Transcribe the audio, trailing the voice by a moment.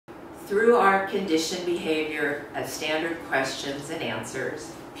Through our conditioned behavior of standard questions and answers,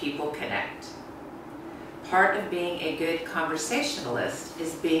 people connect. Part of being a good conversationalist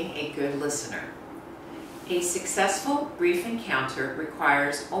is being a good listener. A successful brief encounter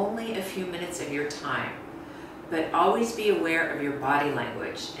requires only a few minutes of your time, but always be aware of your body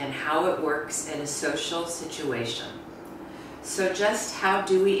language and how it works in a social situation. So just how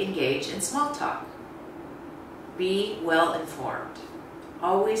do we engage in small talk? Be well informed.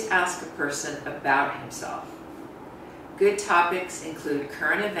 Always ask a person about himself. Good topics include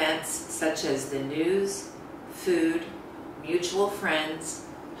current events such as the news, food, mutual friends,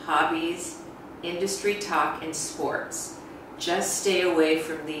 hobbies, industry talk, and sports. Just stay away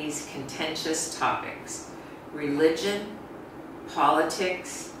from these contentious topics. Religion,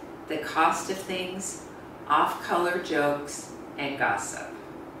 politics, the cost of things, off-color jokes, and gossip.